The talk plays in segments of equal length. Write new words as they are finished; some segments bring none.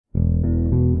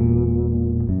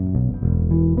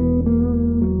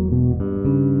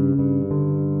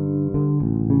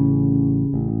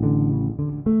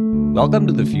Welcome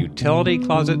to the Futility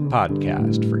Closet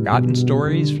podcast, forgotten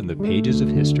stories from the pages of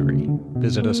history.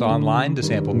 Visit us online to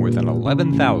sample more than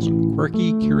 11,000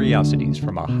 quirky curiosities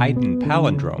from a Haydn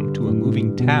palindrome to a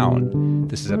moving town.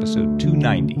 This is episode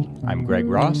 290. I'm Greg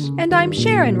Ross. And I'm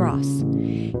Sharon Ross.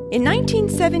 In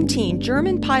 1917,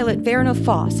 German pilot Werner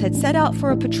Voss had set out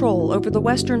for a patrol over the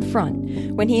Western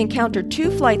Front when he encountered two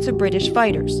flights of British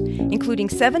fighters, including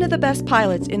 7 of the best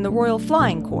pilots in the Royal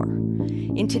Flying Corps.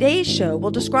 In today's show, we'll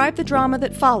describe the drama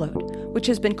that followed, which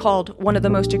has been called one of the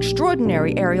most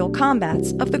extraordinary aerial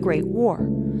combats of the Great War.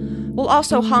 We'll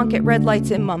also honk at red lights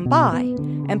in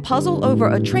Mumbai and puzzle over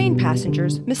a train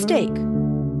passenger's mistake.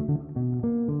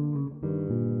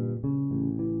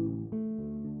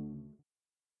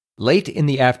 Late in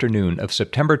the afternoon of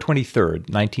September 23,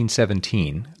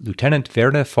 1917, Lieutenant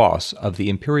Werner Voss of the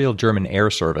Imperial German Air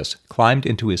Service climbed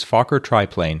into his Fokker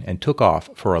triplane and took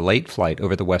off for a late flight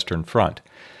over the Western Front.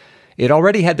 It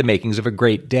already had the makings of a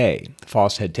great day.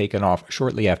 Voss had taken off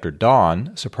shortly after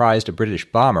dawn, surprised a British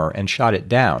bomber, and shot it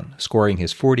down, scoring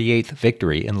his 48th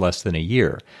victory in less than a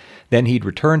year. Then he'd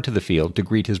returned to the field to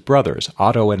greet his brothers,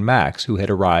 Otto and Max, who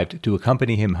had arrived to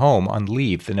accompany him home on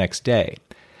leave the next day.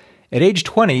 At age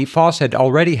 20, Voss had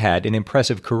already had an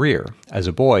impressive career. As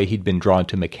a boy, he'd been drawn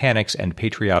to mechanics and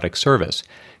patriotic service.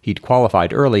 He'd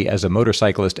qualified early as a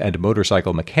motorcyclist and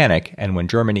motorcycle mechanic, and when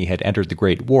Germany had entered the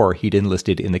Great War, he'd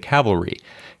enlisted in the cavalry.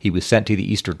 He was sent to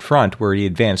the Eastern Front, where he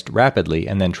advanced rapidly,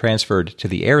 and then transferred to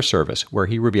the Air Service, where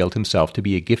he revealed himself to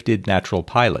be a gifted natural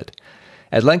pilot.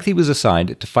 At length he was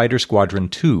assigned to Fighter Squadron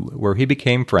 2, where he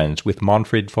became friends with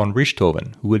Manfred von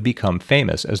Richthofen, who would become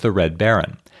famous as the Red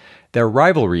Baron. Their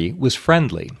rivalry was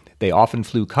friendly. They often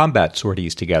flew combat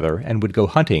sorties together and would go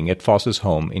hunting at Voss's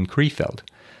home in Krefeld.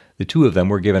 The two of them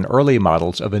were given early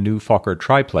models of a new Fokker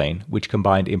triplane, which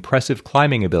combined impressive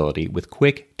climbing ability with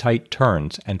quick, tight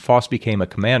turns, and Voss became a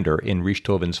commander in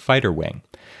Richthofen's fighter wing.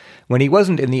 When he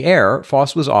wasn't in the air,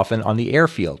 Voss was often on the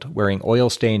airfield, wearing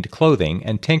oil-stained clothing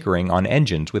and tinkering on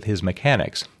engines with his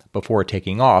mechanics. Before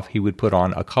taking off, he would put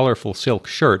on a colorful silk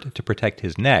shirt to protect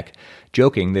his neck,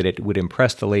 joking that it would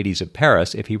impress the ladies of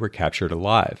Paris if he were captured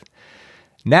alive.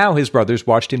 Now his brothers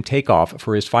watched him take off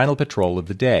for his final patrol of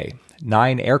the day.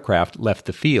 9 aircraft left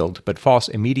the field, but Voss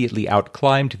immediately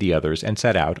outclimbed the others and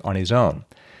set out on his own.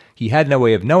 He had no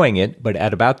way of knowing it, but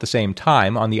at about the same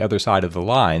time, on the other side of the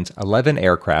lines, 11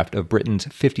 aircraft of Britain's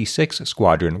 56th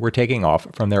Squadron were taking off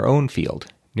from their own field.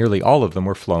 Nearly all of them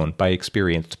were flown by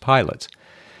experienced pilots.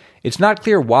 It's not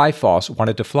clear why Voss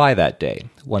wanted to fly that day.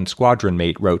 One squadron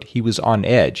mate wrote he was on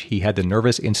edge. He had the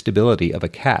nervous instability of a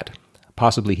cat.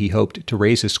 Possibly he hoped to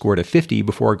raise his score to 50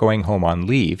 before going home on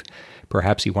leave.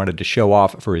 Perhaps he wanted to show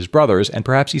off for his brothers, and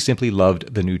perhaps he simply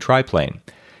loved the new triplane.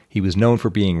 He was known for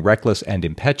being reckless and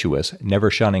impetuous, never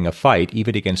shunning a fight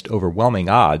even against overwhelming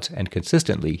odds, and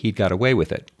consistently he'd got away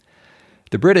with it.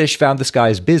 The British found the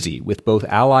skies busy with both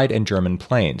Allied and German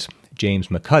planes. James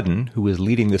McCudden, who was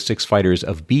leading the 6 fighters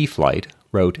of B Flight,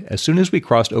 wrote, "As soon as we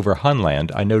crossed over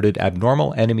Hunland, I noted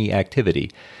abnormal enemy activity,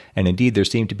 and indeed there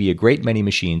seemed to be a great many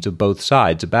machines of both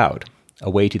sides about.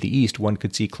 Away to the east one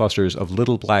could see clusters of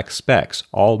little black specks,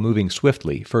 all moving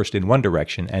swiftly, first in one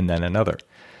direction and then another."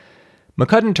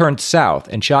 McCudden turned south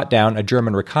and shot down a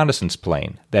German reconnaissance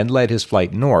plane, then led his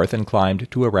flight north and climbed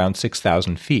to around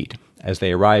 6,000 feet. As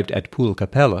they arrived at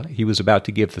Poelcapelle, he was about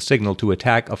to give the signal to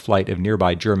attack a flight of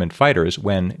nearby German fighters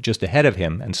when, just ahead of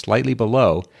him and slightly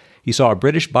below, he saw a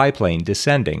British biplane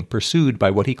descending, pursued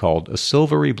by what he called a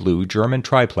silvery blue German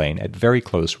triplane at very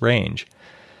close range.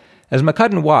 As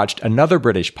McCudden watched, another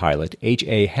British pilot,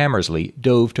 H.A. Hammersley,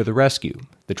 dove to the rescue.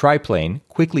 The triplane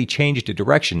quickly changed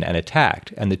direction and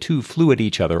attacked, and the two flew at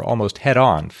each other almost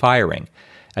head-on, firing.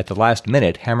 At the last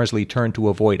minute, Hammersley turned to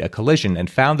avoid a collision and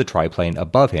found the triplane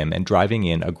above him and driving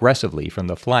in aggressively from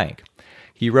the flank.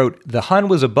 He wrote, "The Hun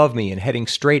was above me and heading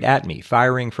straight at me,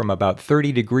 firing from about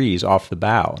 30 degrees off the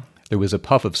bow. There was a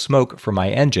puff of smoke from my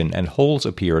engine, and holes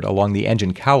appeared along the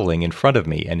engine cowling in front of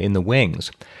me and in the wings.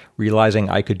 Realizing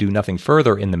I could do nothing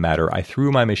further in the matter, I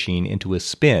threw my machine into a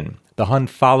spin. The Hun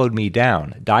followed me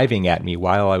down, diving at me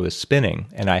while I was spinning,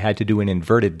 and I had to do an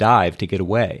inverted dive to get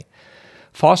away."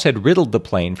 Voss had riddled the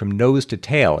plane from nose to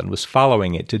tail and was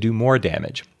following it to do more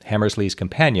damage. Hammersley's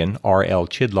companion, R.L.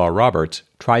 Chidlaw Roberts,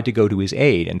 tried to go to his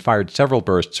aid and fired several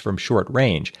bursts from short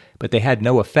range, but they had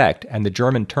no effect, and the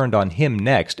German turned on him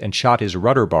next and shot his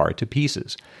rudder bar to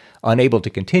pieces. Unable to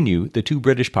continue, the 2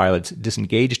 British pilots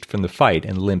disengaged from the fight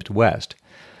and limped west.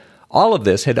 All of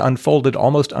this had unfolded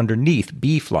almost underneath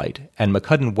B Flight, and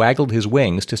McCudden waggled his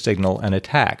wings to signal an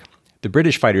attack. The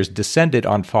British fighters descended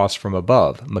on Voss from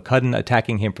above, McCudden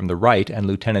attacking him from the right and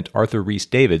Lieutenant Arthur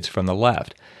Rhys-Davids from the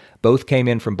left. Both came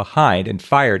in from behind and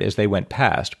fired as they went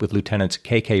past, with Lieutenants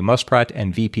K.K. Musprat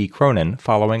and V.P. Cronin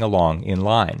following along in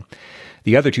line.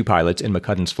 The other two pilots in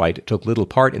McCudden's flight took little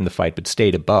part in the fight but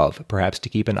stayed above, perhaps to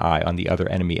keep an eye on the other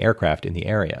enemy aircraft in the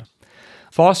area.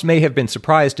 Voss may have been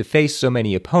surprised to face so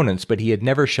many opponents, but he had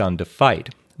never shunned a fight.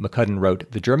 McCudden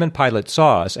wrote, "The German pilot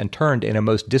saw us and turned in a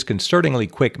most disconcertingly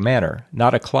quick manner,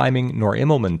 not a climbing nor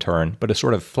Immelmann turn, but a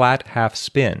sort of flat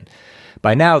half-spin.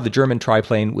 By now, the German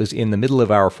triplane was in the middle of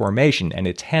our formation, and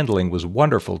its handling was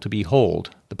wonderful to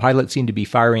behold. The pilot seemed to be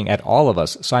firing at all of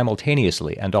us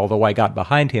simultaneously, and although I got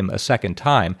behind him a second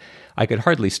time, I could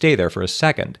hardly stay there for a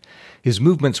second. His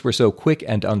movements were so quick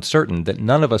and uncertain that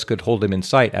none of us could hold him in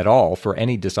sight at all for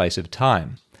any decisive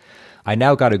time. I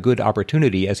now got a good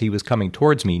opportunity as he was coming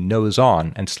towards me nose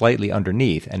on and slightly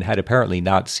underneath, and had apparently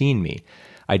not seen me.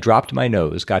 I dropped my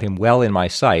nose, got him well in my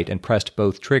sight, and pressed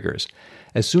both triggers.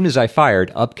 As soon as I fired,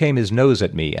 up came his nose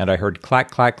at me, and I heard clack,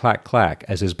 clack, clack, clack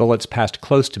as his bullets passed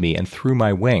close to me and through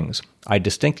my wings. I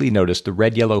distinctly noticed the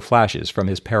red-yellow flashes from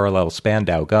his parallel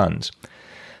Spandau guns.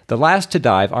 The last to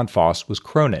dive on Voss was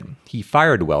Cronin. He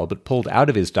fired well, but pulled out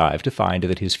of his dive to find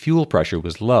that his fuel pressure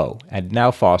was low, and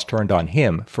now Voss turned on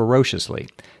him ferociously.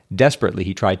 Desperately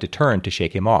he tried to turn to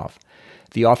shake him off.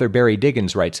 The author Barry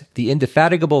Diggens writes, "The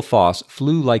indefatigable Voss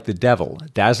flew like the devil,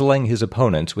 dazzling his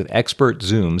opponents with expert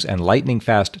zooms and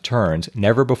lightning-fast turns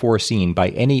never before seen by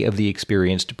any of the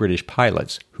experienced British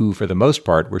pilots, who, for the most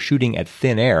part, were shooting at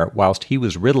thin air whilst he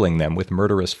was riddling them with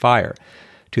murderous fire.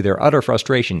 To their utter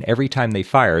frustration, every time they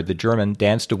fired, the German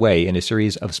danced away in a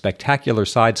series of spectacular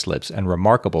side slips and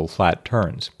remarkable flat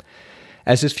turns."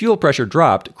 As his fuel pressure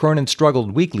dropped, Cronin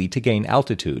struggled weakly to gain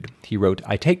altitude. He wrote,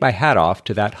 "I take my hat off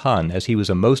to that Hun, as he was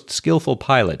a most skillful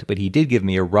pilot, but he did give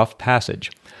me a rough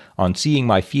passage. On seeing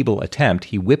my feeble attempt,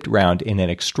 he whipped round in an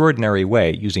extraordinary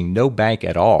way, using no bank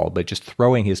at all, but just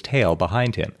throwing his tail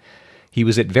behind him. He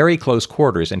was at very close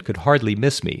quarters and could hardly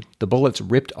miss me. The bullets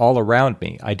ripped all around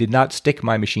me. I did not stick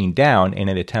my machine down in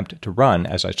an attempt to run,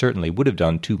 as I certainly would have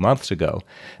done 2 months ago,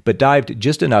 but dived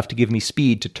just enough to give me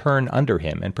speed to turn under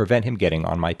him and prevent him getting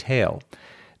on my tail.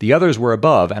 The others were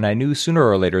above, and I knew sooner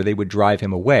or later they would drive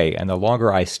him away, and the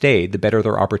longer I stayed, the better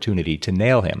their opportunity to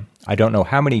nail him. I don't know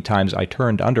how many times I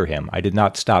turned under him. I did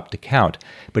not stop to count,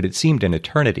 but it seemed an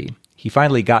eternity. He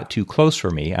finally got too close for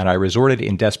me, and I resorted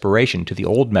in desperation to the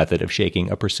old method of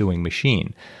shaking a pursuing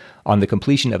machine. On the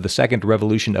completion of the second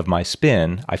revolution of my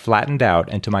spin, I flattened out,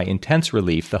 and to my intense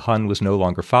relief, the Hun was no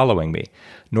longer following me,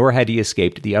 nor had he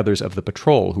escaped the others of the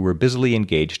patrol who were busily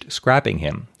engaged scrapping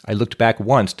him. I looked back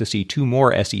once to see 2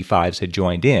 more SE-5s had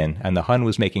joined in, and the Hun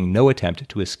was making no attempt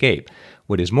to escape.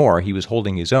 What is more, he was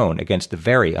holding his own against the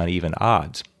very uneven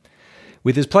odds.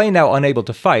 With his plane now unable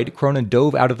to fight, Cronin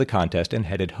dove out of the contest and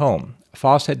headed home.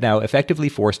 Voss had now effectively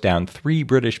forced down 3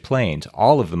 British planes,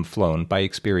 all of them flown by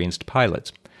experienced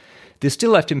pilots. This still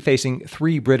left him facing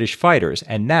 3 British fighters,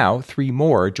 and now 3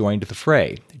 more joined the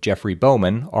fray: Geoffrey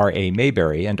Bowman, R.A.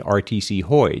 Maybury, and R.T.C.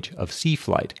 Hoyge of Sea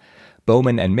Flight.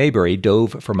 Bowman and Maybury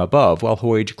dove from above, while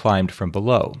Hoyge climbed from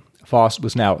below. Voss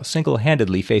was now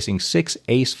single-handedly facing 6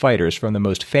 ace fighters from the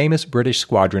most famous British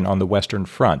squadron on the Western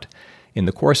Front. In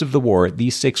the course of the war,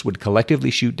 these 6 would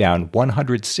collectively shoot down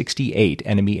 168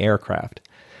 enemy aircraft.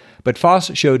 But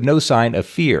Voss showed no sign of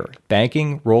fear,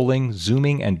 banking, rolling,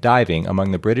 zooming, and diving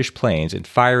among the British planes and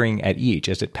firing at each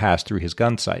as it passed through his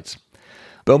gun sights.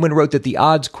 Bowman wrote that the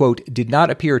odds, quote, "did not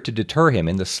appear to deter him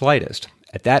in the slightest.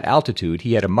 At that altitude,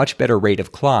 he had a much better rate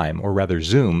of climb, or rather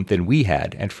zoom, than we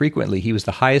had, and frequently he was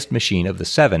the highest machine of the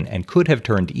 7 and could have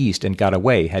turned east and got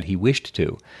away had he wished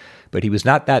to. But he was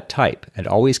not that type, and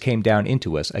always came down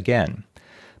into us again."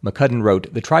 McCudden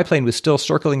wrote, "The triplane was still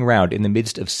circling around in the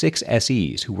midst of 6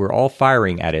 SEs, who were all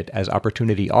firing at it as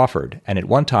opportunity offered, and at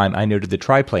one time I noted the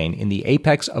triplane in the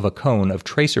apex of a cone of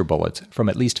tracer bullets from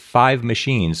at least 5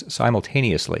 machines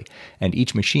simultaneously, and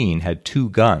each machine had 2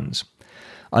 guns.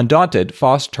 Undaunted,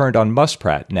 Voss turned on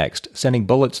Musprat next, sending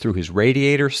bullets through his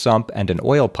radiator, sump, and an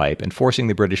oil pipe, and forcing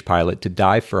the British pilot to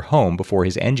dive for home before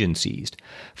his engine seized.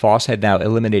 Voss had now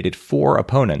eliminated 4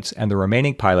 opponents, and the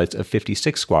remaining pilots of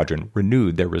 56 Squadron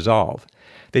renewed their resolve.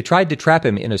 They tried to trap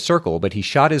him in a circle, but he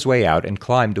shot his way out and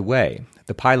climbed away.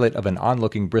 The pilot of an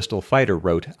onlooking Bristol fighter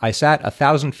wrote, "I sat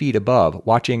 1,000 feet above,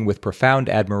 watching with profound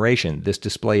admiration this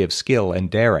display of skill and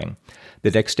daring.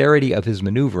 The dexterity of his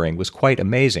maneuvering was quite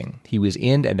amazing. He was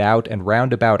in and out and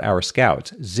round about our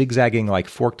scouts, zigzagging like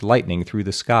forked lightning through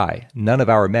the sky. None of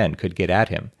our men could get at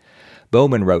him."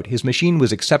 Bowman wrote, "His machine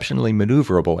was exceptionally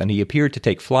maneuverable, and he appeared to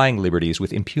take flying liberties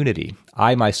with impunity.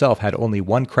 I myself had only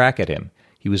 1 crack at him.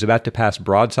 He was about to pass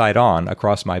broadside on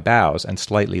across my bows and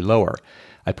slightly lower.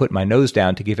 I put my nose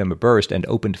down to give him a burst and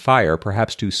opened fire,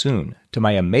 perhaps too soon. To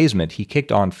my amazement, he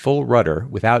kicked on full rudder,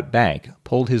 without bank,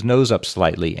 pulled his nose up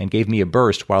slightly, and gave me a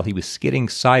burst while he was skidding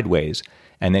sideways,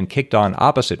 and then kicked on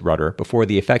opposite rudder before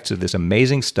the effects of this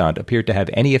amazing stunt appeared to have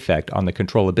any effect on the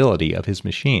controllability of his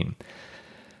machine.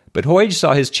 But Hoyge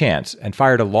saw his chance and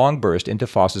fired a long burst into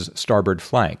Voss's starboard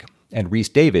flank, and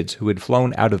Rhys-Davids, who had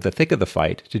flown out of the thick of the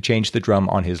fight to change the drum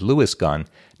on his Lewis gun,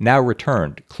 now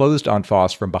returned, closed on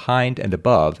Voss from behind and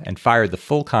above, and fired the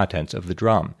full contents of the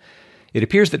drum. It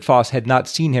appears that Voss had not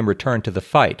seen him return to the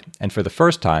fight, and for the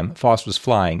first time Voss was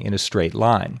flying in a straight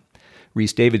line.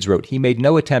 Rhys-Davids wrote, "He made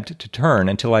no attempt to turn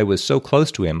until I was so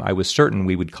close to him I was certain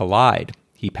we would collide.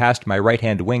 He passed my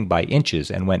right-hand wing by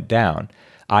inches and went down.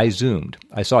 I zoomed.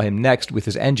 I saw him next with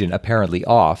his engine apparently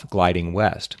off, gliding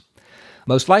west."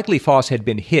 Most likely Voss had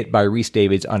been hit by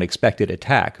Rhys-Davids' unexpected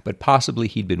attack, but possibly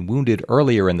he'd been wounded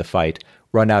earlier in the fight,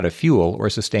 run out of fuel, or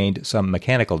sustained some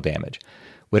mechanical damage.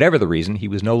 Whatever the reason, he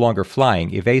was no longer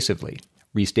flying evasively.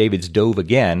 Rhys-Davids dove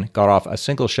again, got off a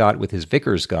single shot with his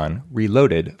Vickers gun,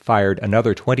 reloaded, fired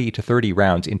another 20 to 30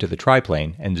 rounds into the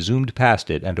triplane, and zoomed past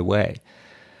it and away.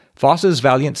 Voss's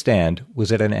valiant stand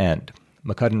was at an end.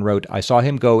 McCudden wrote, "I saw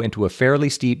him go into a fairly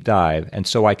steep dive, and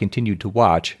so I continued to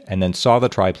watch, and then saw the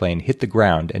triplane hit the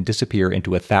ground and disappear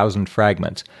into 1,000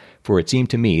 fragments, for it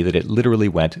seemed to me that it literally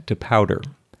went to powder."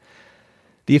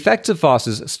 The effects of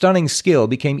Voss's stunning skill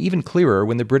became even clearer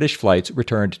when the British flights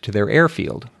returned to their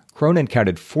airfield. Cronin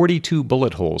counted 42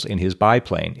 bullet holes in his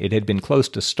biplane. It had been close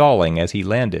to stalling as he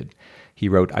landed. He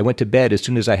wrote, "I went to bed as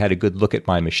soon as I had a good look at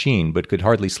my machine, but could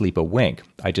hardly sleep a wink.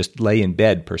 I just lay in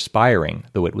bed perspiring,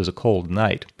 though it was a cold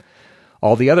night."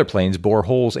 All the other planes bore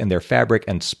holes in their fabric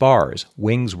and spars.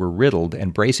 Wings were riddled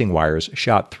and bracing wires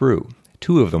shot through.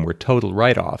 2 of them were total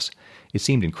write-offs. It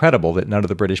seemed incredible that none of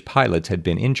the British pilots had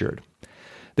been injured.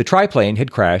 The triplane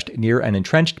had crashed near an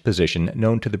entrenched position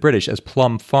known to the British as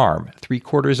Plum Farm,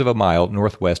 3/4 of a mile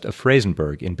northwest of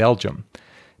Frezenberg in Belgium.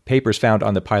 Papers found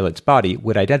on the pilot's body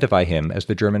would identify him as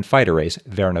the German fighter ace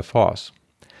Werner Voss.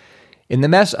 In the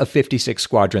mess of 56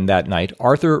 Squadron that night,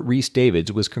 Arthur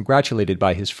Rhys-Davids was congratulated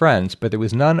by his friends, but there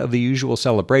was none of the usual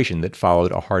celebration that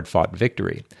followed a hard-fought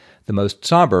victory. The most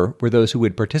somber were those who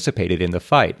had participated in the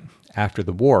fight. After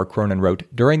the war, Cronin wrote,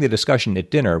 "During the discussion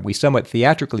at dinner, we somewhat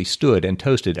theatrically stood and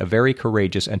toasted a very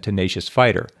courageous and tenacious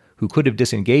fighter, who could have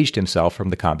disengaged himself from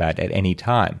the combat at any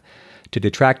time. To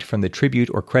detract from the tribute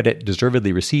or credit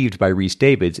deservedly received by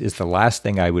Rhys-Davids is the last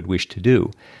thing I would wish to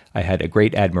do. I had a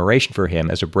great admiration for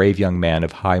him as a brave young man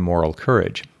of high moral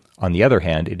courage. On the other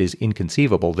hand, it is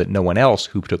inconceivable that no one else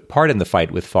who took part in the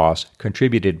fight with Voss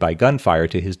contributed by gunfire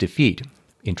to his defeat.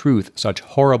 In truth, such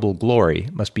horrible glory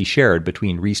must be shared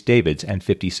between Rhys-Davids and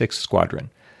 56th Squadron."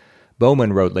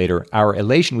 Bowman wrote later, "Our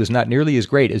elation was not nearly as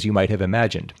great as you might have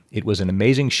imagined. It was an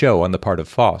amazing show on the part of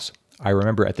Voss. I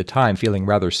remember at the time feeling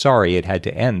rather sorry it had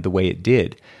to end the way it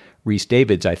did.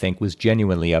 Rhys-Davids, I think, was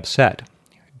genuinely upset."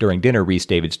 During dinner,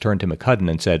 Rhys-Davids turned to McCudden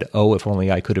and said, "Oh, if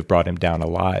only I could have brought him down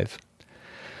alive."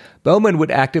 Bowman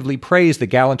would actively praise the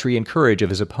gallantry and courage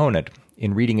of his opponent.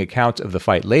 In reading accounts of the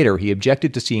fight later, he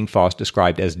objected to seeing Voss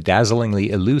described as dazzlingly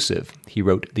elusive. He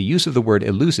wrote, "The use of the word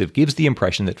elusive gives the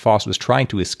impression that Voss was trying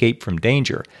to escape from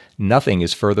danger. Nothing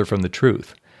is further from the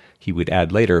truth." He would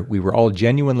add later, "We were all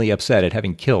genuinely upset at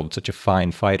having killed such a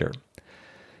fine fighter."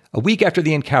 A week after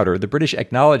the encounter, the British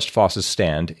acknowledged Voss's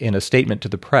stand in a statement to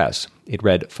the press. It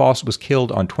read, "Voss was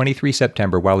killed on 23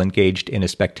 September while engaged in a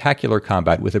spectacular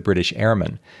combat with a British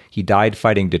airman. He died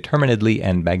fighting determinedly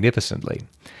and magnificently."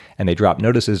 And they dropped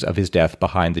notices of his death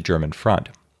behind the German front.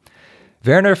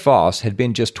 Werner Voss had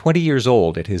been just 20 years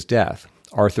old at his death.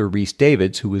 Arthur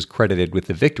Rhys-Davids, who was credited with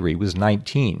the victory, was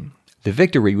 19. The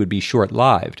victory would be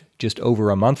short-lived. Just over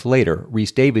a month later,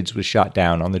 Rhys-Davids was shot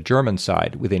down on the German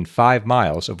side, within 5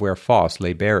 miles of where Voss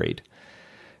lay buried.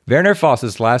 Werner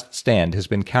Voss's last stand has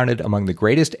been counted among the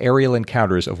greatest aerial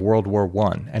encounters of World War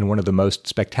I and one of the most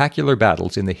spectacular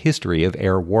battles in the history of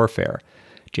air warfare.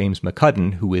 James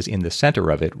McCudden, who is in the center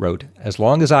of it, wrote, "As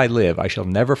long as I live, I shall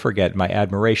never forget my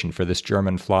admiration for this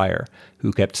German flyer,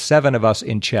 who kept 7 of us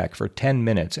in check for 10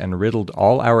 minutes and riddled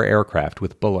all our aircraft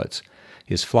with bullets.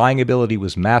 His flying ability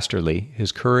was masterly,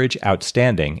 his courage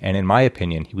outstanding, and in my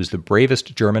opinion, he was the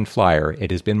bravest German flyer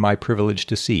it has been my privilege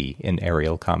to see in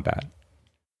aerial combat."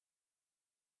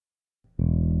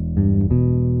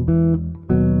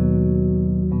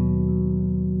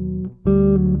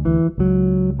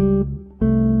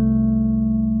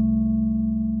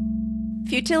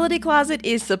 Futility Closet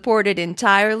is supported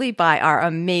entirely by our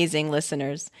amazing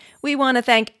listeners. We want to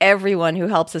thank everyone who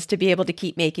helps us to be able to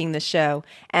keep making the show.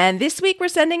 And this week we're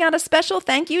sending out a special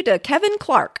thank you to Kevin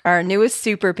Clark, our newest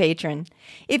super patron.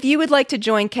 If you would like to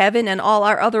join Kevin and all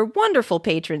our other wonderful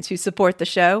patrons who support the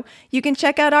show, you can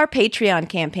check out our Patreon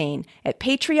campaign at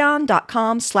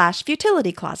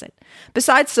patreon.com/futilitycloset.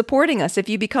 Besides supporting us, if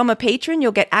you become a patron,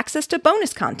 you'll get access to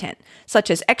bonus content, such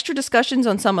as extra discussions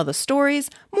on some of the stories,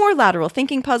 more lateral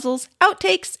thinking puzzles,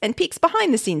 outtakes, and peeks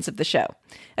behind the scenes of the show.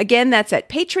 Again, that's at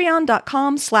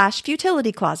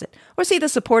patreon.com/futilitycloset, or see the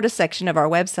support us section of our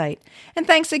website. And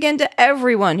thanks again to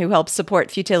everyone who helps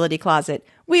support Futility Closet.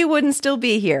 We wouldn't still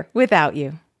be here without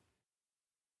you.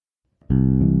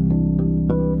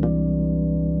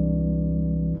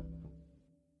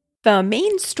 The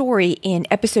main story in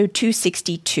episode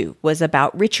 262 was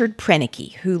about Richard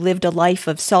Prenneke, who lived a life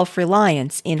of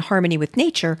self-reliance in harmony with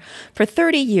nature for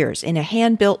 30 years in a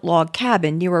hand-built log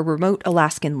cabin near a remote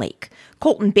Alaskan lake.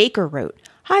 Colton Baker wrote,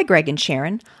 "Hi, Greg and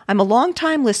Sharon. I'm a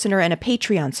longtime listener and a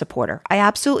Patreon supporter. I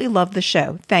absolutely love the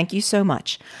show. Thank you so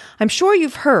much. I'm sure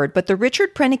you've heard, but the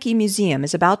Richard Prenneke Museum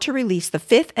is about to release the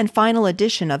 5th and final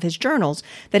edition of his journals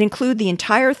that include the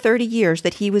entire 30 years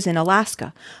that he was in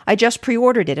Alaska. I just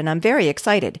pre-ordered it, and I'm very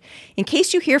excited. In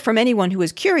case you hear from anyone who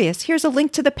is curious, here's a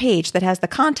link to the page that has the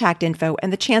contact info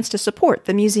and the chance to support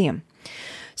the museum."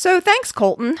 So thanks,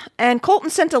 Colton. And Colton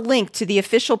sent a link to the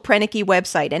official Prenneke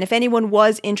website. And if anyone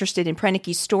was interested in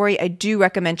Prenneke's story, I do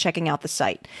recommend checking out the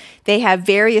site. They have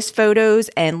various photos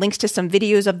and links to some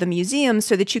videos of the museum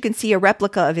so that you can see a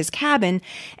replica of his cabin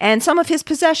and some of his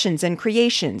possessions and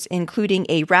creations, including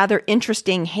a rather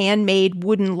interesting handmade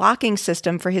wooden locking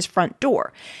system for his front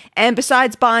door. And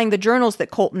besides buying the journals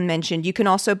that Colton mentioned, you can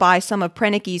also buy some of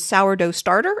Prenneke's sourdough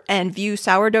starter and view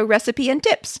sourdough recipe and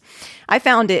tips. I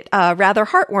found it rather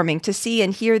heartwarming to see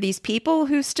and hear these people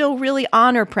who still really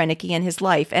honor Prenneke and his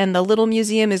life, and the little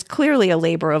museum is clearly a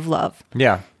labor of love.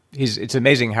 Yeah, it's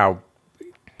amazing how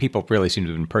people really seem to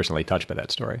have been personally touched by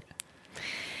that story.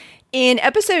 In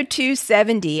episode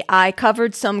 270, I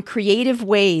covered some creative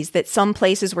ways that some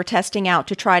places were testing out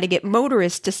to try to get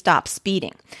motorists to stop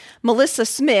speeding. Melissa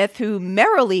Smith, who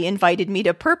merrily invited me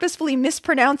to purposefully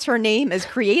mispronounce her name as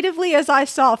creatively as I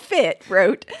saw fit,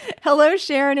 wrote, "Hello,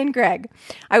 Sharon and Greg.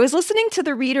 I was listening to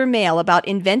the reader mail about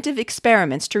inventive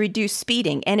experiments to reduce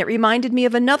speeding, and it reminded me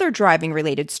of another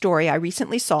driving-related story I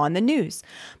recently saw in the news.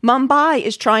 Mumbai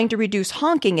is trying to reduce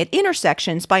honking at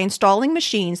intersections by installing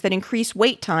machines that increase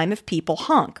wait time if people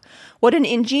honk. What an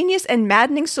ingenious and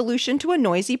maddening solution to a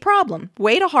noisy problem.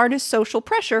 Way to harness social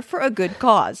pressure for a good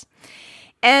cause."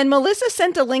 And Melissa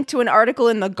sent a link to an article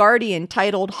in The Guardian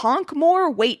titled "Honk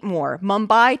More, Wait More.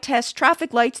 Mumbai tests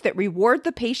traffic lights that reward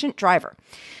the patient driver."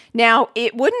 Now,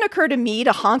 it wouldn't occur to me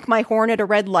to honk my horn at a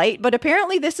red light, but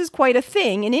apparently this is quite a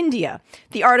thing in India.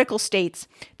 The article states,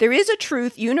 "There is a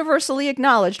truth universally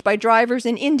acknowledged by drivers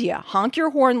in India. Honk your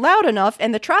horn loud enough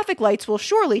and the traffic lights will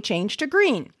surely change to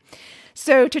green."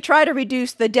 So to try to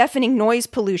reduce the deafening noise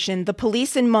pollution, the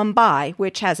police in Mumbai,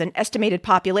 which has an estimated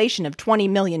population of 20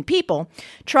 million people,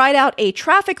 tried out a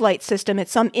traffic light system at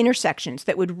some intersections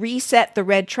that would reset the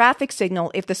red traffic signal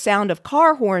if the sound of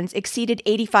car horns exceeded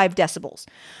 85 decibels.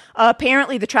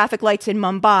 Apparently, the traffic lights in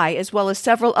Mumbai, as well as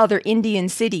several other Indian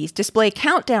cities, display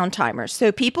countdown timers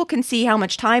so people can see how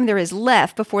much time there is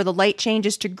left before the light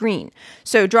changes to green.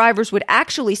 So drivers would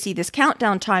actually see this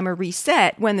countdown timer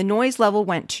reset when the noise level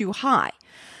went too high.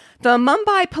 The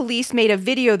Mumbai police made a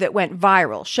video that went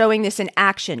viral showing this in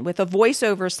action with a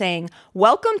voiceover saying,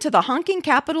 "Welcome to the honking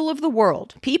capital of the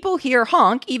world. People here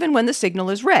honk even when the signal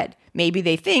is red. Maybe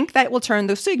they think that will turn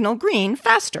the signal green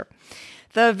faster."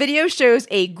 The video shows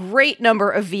a great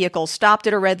number of vehicles stopped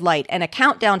at a red light and a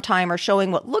countdown timer showing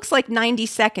what looks like 90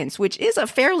 seconds, which is a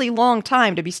fairly long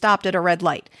time to be stopped at a red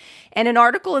light. And an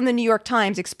article in the New York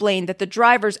Times explained that the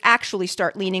drivers actually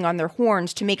start leaning on their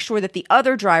horns to make sure that the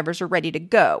other drivers are ready to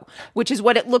go, which is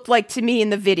what it looked like to me in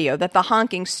the video, that the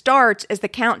honking starts as the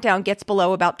countdown gets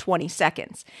below about 20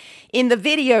 seconds. In the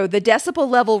video, the decibel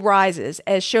level rises,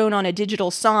 as shown on a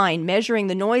digital sign measuring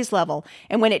the noise level,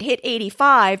 and when it hit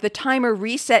 85, the timer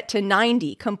reset to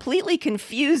 90, completely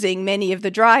confusing many of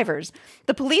the drivers.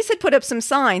 The police had put up some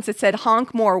signs that said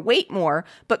 "honk more, wait more,"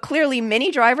 but clearly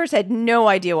many drivers had no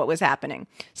idea what was happening.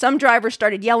 Some drivers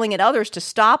started yelling at others to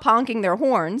stop honking their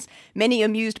horns. Many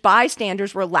amused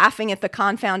bystanders were laughing at the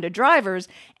confounded drivers,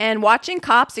 and watching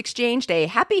cops exchanged a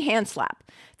happy hand slap.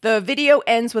 The video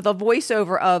ends with a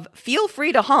voiceover of "Feel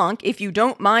free to honk if you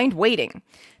don't mind waiting."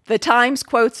 The Times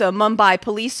quotes a Mumbai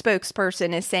police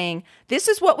spokesperson as saying, "This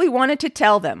is what we wanted to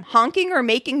tell them. Honking or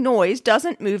making noise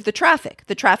doesn't move the traffic.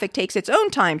 The traffic takes its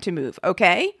own time to move,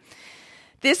 okay?"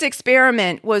 This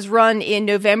experiment was run in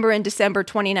November and December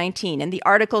 2019, and the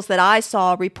articles that I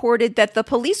saw reported that the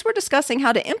police were discussing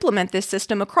how to implement this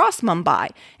system across Mumbai,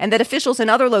 and that officials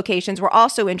in other locations were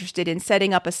also interested in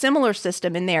setting up a similar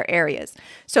system in their areas.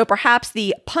 So perhaps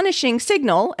the punishing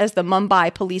signal, as the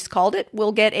Mumbai police called it,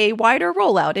 will get a wider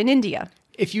rollout in India.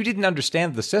 If you didn't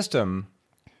understand the system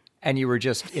and you were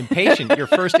just impatient, your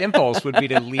first impulse would be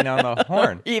to lean on the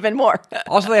horn. Even more.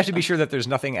 Also, they have to be sure that there's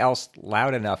nothing else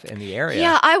loud enough in the area.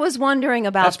 Yeah, I was wondering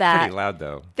about that. That's pretty loud,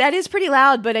 though. That is pretty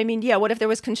loud, but I mean, yeah, what if there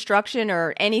was construction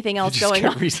or anything else going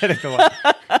on? Resetting the light.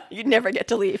 You'd never get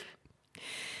to leave.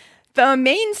 The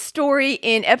main story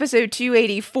in episode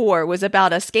 284 was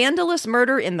about a scandalous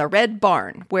murder in the Red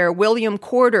Barn, where William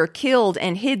Corder killed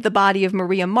and hid the body of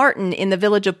Maria Martin in the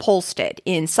village of Polstead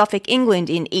in Suffolk, England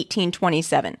in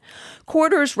 1827.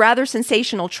 Corder's rather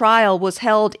sensational trial was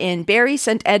held in Bury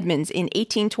St. Edmunds in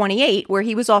 1828, where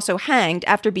he was also hanged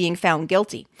after being found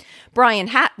guilty. Brian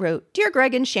Hatt wrote, "Dear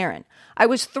Greg and Sharon, I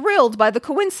was thrilled by the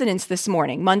coincidence this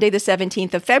morning, Monday the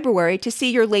 17th of February, to see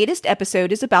your latest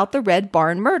episode is about the Red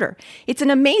Barn murder. It's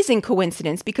an amazing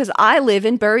coincidence because I live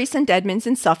in Bury St. Edmunds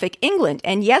in Suffolk, England,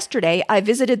 and yesterday I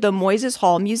visited the Moyses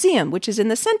Hall Museum, which is in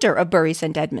the center of Bury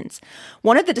St. Edmunds.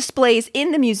 One of the displays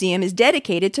in the museum is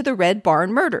dedicated to the Red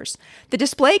Barn murders. The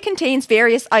display contains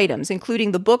various items,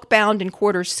 including the book bound in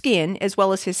Corder's skin, as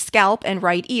well as his scalp and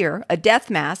right ear, a death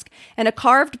mask, and a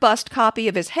carved bust copy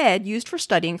of his head used for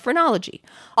studying phrenology.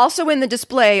 Also in the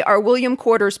display are William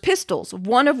Corder's pistols,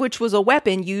 one of which was a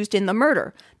weapon used in the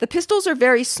murder. The pistols are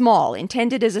very small,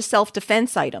 intended as a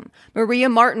self-defense item. Maria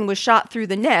Martin was shot through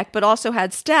the neck, but also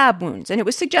had stab wounds, and it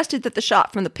was suggested that the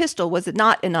shot from the pistol was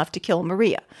not enough to kill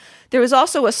Maria. There was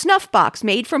also a snuff box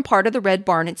made from part of the Red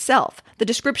Barn itself. The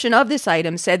description of this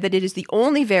item said that it is the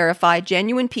only verified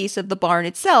genuine piece of the barn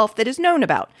itself that is known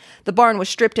about. The barn was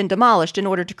stripped and demolished in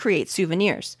order to create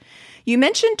souvenirs. You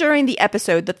mentioned during the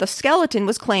episode that the skeleton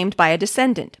was claimed by a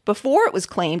descendant. Before it was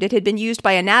claimed, it had been used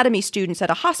by anatomy students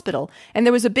at a hospital, and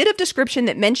there was a bit of description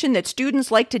that mentioned that students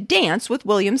like to dance with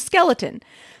William's skeleton.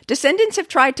 Descendants have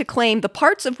tried to claim the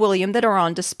parts of William that are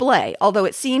on display, although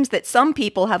it seems that some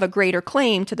people have a greater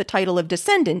claim to the title of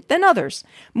descendant than others.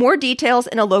 More details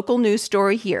in a local news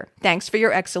story here. Thanks for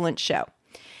your excellent show.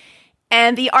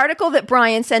 And the article that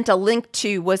Brian sent a link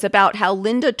to was about how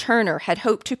Linda Turner had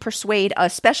hoped to persuade a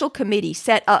special committee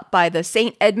set up by the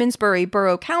St. Edmundsbury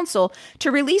Borough Council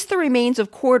to release the remains of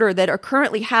Corder that are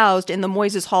currently housed in the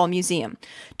Moyses Hall Museum.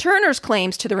 Turner's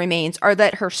claims to the remains are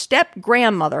that her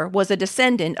step-grandmother was a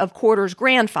descendant of Corder's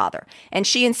grandfather, and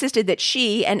she insisted that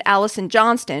she and Allison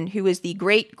Johnston, who is the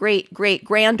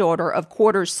great-great-great-granddaughter of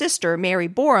Corder's sister, Mary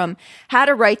Borum, had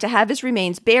a right to have his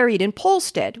remains buried in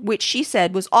Polstead, which she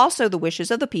said was also the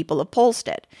wishes of the people of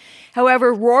Polstead.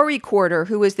 However, Rory Corder,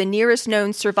 who is the nearest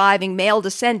known surviving male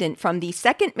descendant from the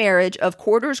second marriage of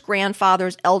Corder's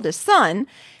grandfather's eldest son,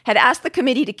 had asked the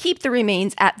committee to keep the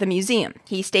remains at the museum.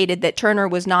 He stated that Turner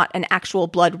was not an actual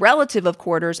blood relative of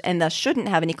Corder's and thus shouldn't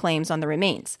have any claims on the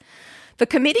remains. The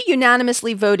committee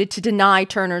unanimously voted to deny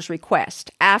Turner's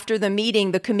request. After the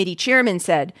meeting, the committee chairman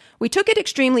said, "We took it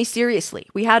extremely seriously.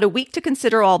 We had a week to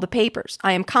consider all the papers.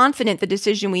 I am confident the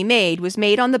decision we made was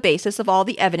made on the basis of all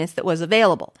the evidence that was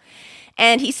available."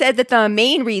 And he said that the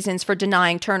main reasons for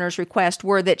denying Turner's request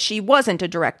were that she wasn't a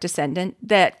direct descendant,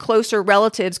 that closer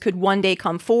relatives could one day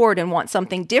come forward and want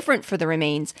something different for the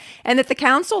remains, and that the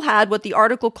council had what the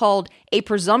article called a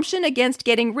presumption against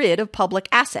getting rid of public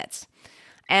assets.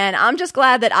 And I'm just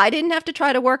glad that I didn't have to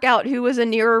try to work out who was a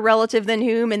nearer relative than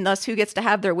whom and thus who gets to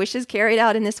have their wishes carried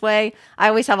out in this way. I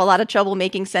always have a lot of trouble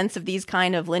making sense of these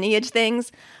kind of lineage things.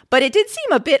 But it did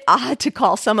seem a bit odd to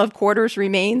call some of Corder's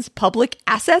remains public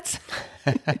assets.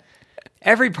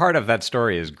 Every part of that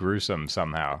story is gruesome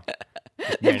somehow.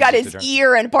 They've got his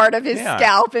ear and part of his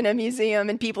scalp in a museum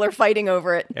and people are fighting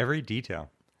over it. Every detail.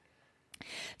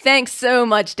 Thanks so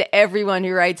much to everyone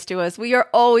who writes to us. We are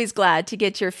always glad to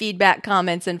get your feedback,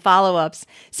 comments, and follow-ups.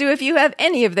 So if you have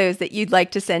any of those that you'd like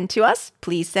to send to us,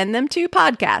 please send them to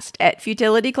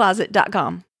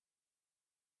podcast@futilitycloset.com.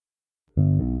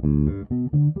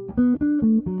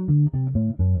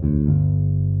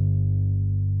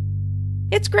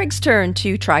 It's Greg's turn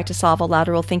to try to solve a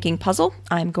lateral thinking puzzle.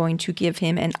 I'm going to give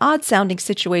him an odd-sounding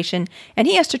situation, and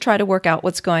he has to try to work out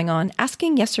what's going on,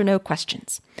 asking yes or no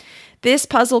questions. This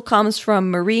puzzle comes from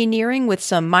Marie Nearing with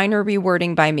some minor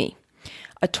rewording by me.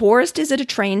 A tourist is at a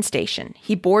train station.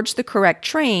 He boards the correct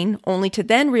train, only to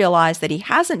then realize that he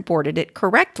hasn't boarded it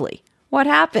correctly. What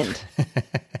happened?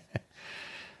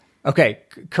 Okay,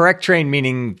 correct train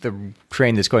meaning the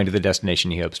train that's going to the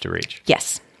destination he hopes to reach.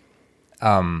 Yes.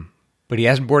 But he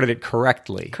hasn't boarded it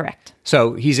correctly. Correct.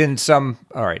 So he's in some...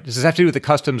 All right, does this have to do with the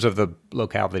customs of the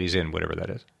locale that he's in, whatever that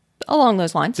is? Along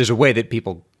those lines. There's a way that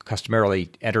people customarily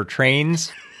enter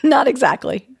trains? Not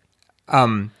exactly.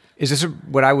 Is this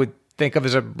what I would think of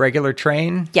as a regular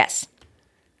train? Yes.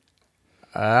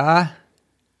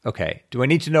 Okay. Do I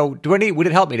need to know... Would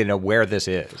it help me to know where this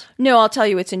is? No, I'll tell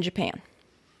you it's in Japan.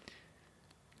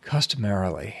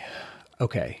 Customarily.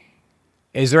 Okay.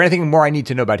 Is there anything more I need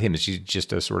to know about him? Is he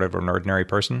just a sort of an ordinary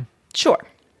person? Sure.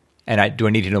 And do I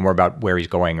need to know more about where he's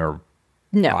going or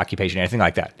No. occupation, anything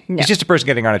like that? No. He's just a person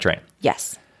getting on a train.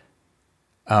 Yes.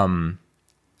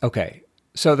 Okay.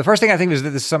 So the first thing I think is that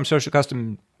this is some social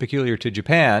custom peculiar to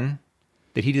Japan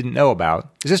that he didn't know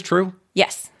about. Is this true?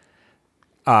 Yes.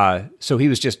 So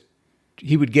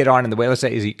he would get on in the way, let's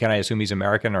say, can I assume he's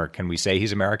American, or can we say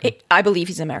he's American? I believe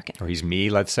he's American. Or he's me,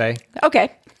 let's say.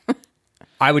 Okay.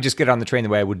 I would just get on the train the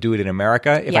way I would do it in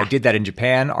America. If I Yeah. did that in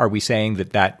Japan, are we saying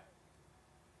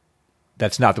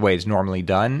that's not the way it's normally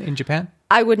done in Japan?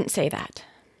 I wouldn't say that.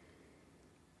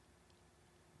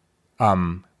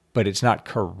 But it's not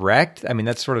correct? I mean,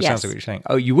 that sort of sounds Yes. like what you're saying.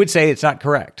 Oh, you would say it's not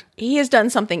correct. He has done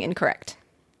something incorrect.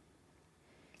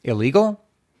 Illegal?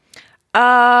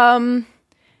 I'm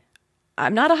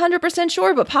not 100%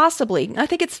 sure, but possibly. I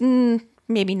think it's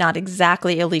maybe not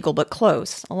exactly illegal, but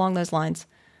close, along those lines.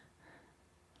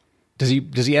 Does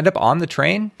he end up on the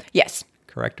train? Yes.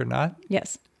 Correct or not?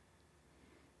 Yes.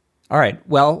 All right.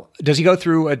 Well, does he go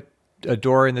through a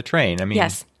door in the train? I mean,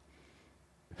 Yes.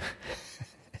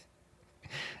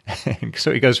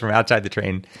 So he goes from outside the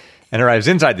train and arrives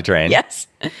inside the train. Yes.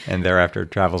 And thereafter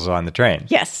travels on the train.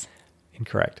 Yes.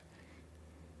 Incorrect.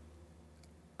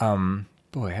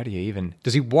 Boy, how do you even...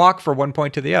 Does he walk from one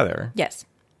point to the other? Yes.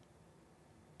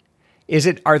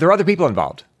 Are there other people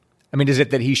involved? I mean, is it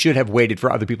that he should have waited for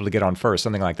other people to get on first,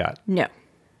 something like that? No.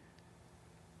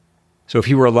 So if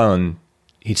he were alone,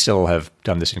 he'd still have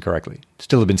done this incorrectly.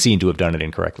 Still have been seen to have done it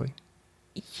incorrectly.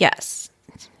 Yes.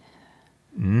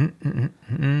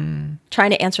 Trying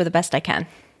to answer the best I can.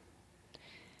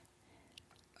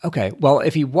 Okay. Well,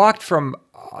 if he walked from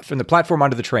the platform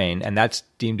onto the train and that's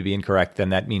deemed to be incorrect, then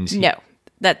that means... No.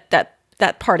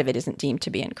 That part of it isn't deemed to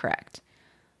be incorrect.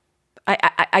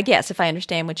 I guess, if I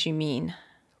understand what you mean.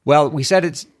 Well, we said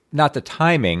it's not the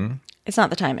timing. It's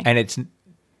not the timing. And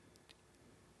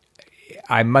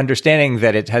I'm understanding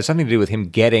that it has something to do with him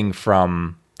getting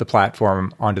from the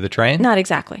platform onto the train? Not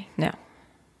exactly, no.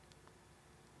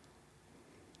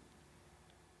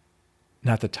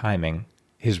 Not the timing.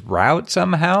 His route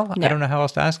somehow? No. I don't know how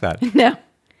else to ask that. No.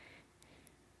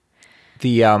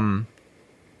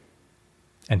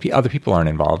 And other people aren't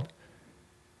involved.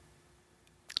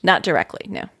 Not directly,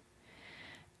 no.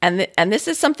 And this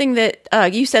is something that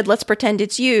you said, let's pretend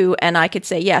it's you, and I could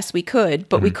say, yes, we could,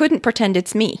 but we couldn't pretend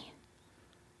it's me.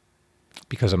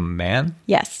 Because I'm a man?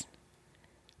 Yes.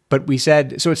 But we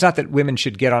said, so it's not that women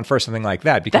should get on first, something like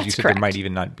that, because you That's said correct. there might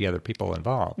even not be other people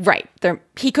involved. Right.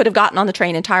 He could have gotten on the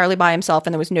train entirely by himself,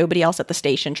 and there was nobody else at the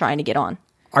station trying to get on.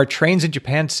 Are trains in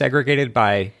Japan segregated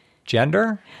by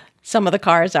gender? Some of the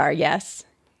cars are, yes.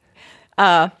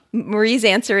 Marie's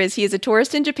answer is he is a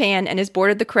tourist in Japan and has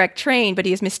boarded the correct train, but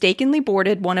he has mistakenly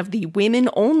boarded one of the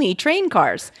women-only train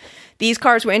cars. These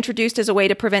cars were introduced as a way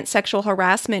to prevent sexual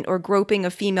harassment or groping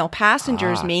of female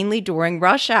passengers, mainly during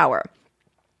rush hour.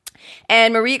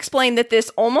 And Marie explained that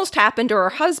this almost happened to her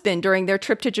husband during their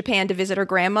trip to Japan to visit her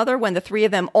grandmother when the three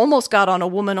of them almost got on a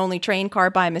woman-only train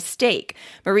car by mistake.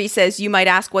 Marie says, you might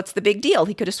ask, what's the big deal?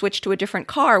 He could have switched to a different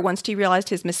car once he realized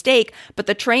his mistake, but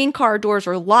the train car doors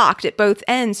are locked at both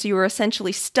ends, so you were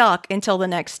essentially stuck until the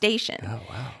next station. Oh,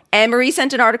 wow. And Marie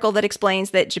sent an article that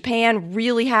explains that Japan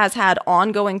really has had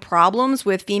ongoing problems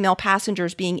with female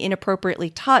passengers being inappropriately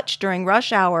touched during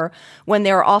rush hour when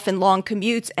there are often long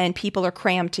commutes and people are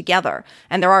crammed together.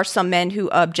 And there are some men who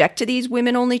object to these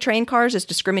women-only train cars as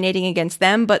discriminating against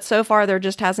them, but so far there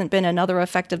just hasn't been another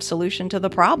effective solution to the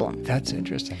problem. That's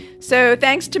interesting. So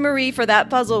thanks to Marie for that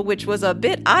puzzle, which was a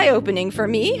bit eye-opening for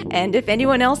me. And if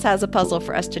anyone else has a puzzle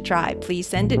for us to try, please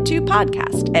send it to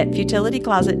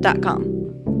podcast@futilitycloset.com.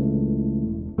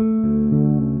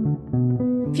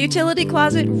 Futility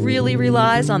Closet really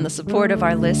relies on the support of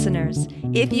our listeners.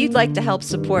 If you'd like to help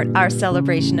support our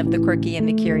celebration of the quirky and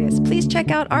the curious, please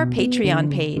check out our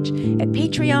Patreon page at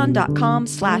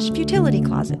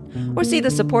patreon.com/futilitycloset or see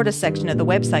the support us section of the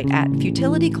website at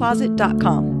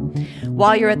futilitycloset.com.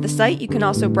 While you're at the site, you can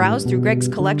also browse through Greg's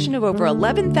collection of over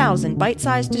 11,000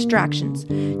 bite-sized distractions.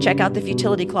 Check out the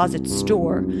Futility Closet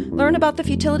store, learn about the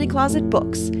Futility Closet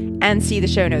books, and see the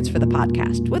show notes for the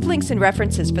podcast, with links and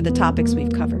references for the topics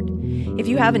we've covered. If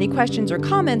you have any questions or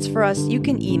comments for us, you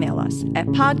can email us at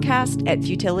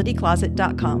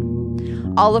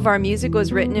podcast@futilitycloset.com. All of our music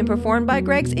was written and performed by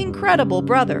Greg's incredible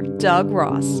brother, Doug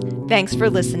Ross. Thanks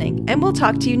for listening, and we'll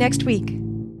talk to you next week.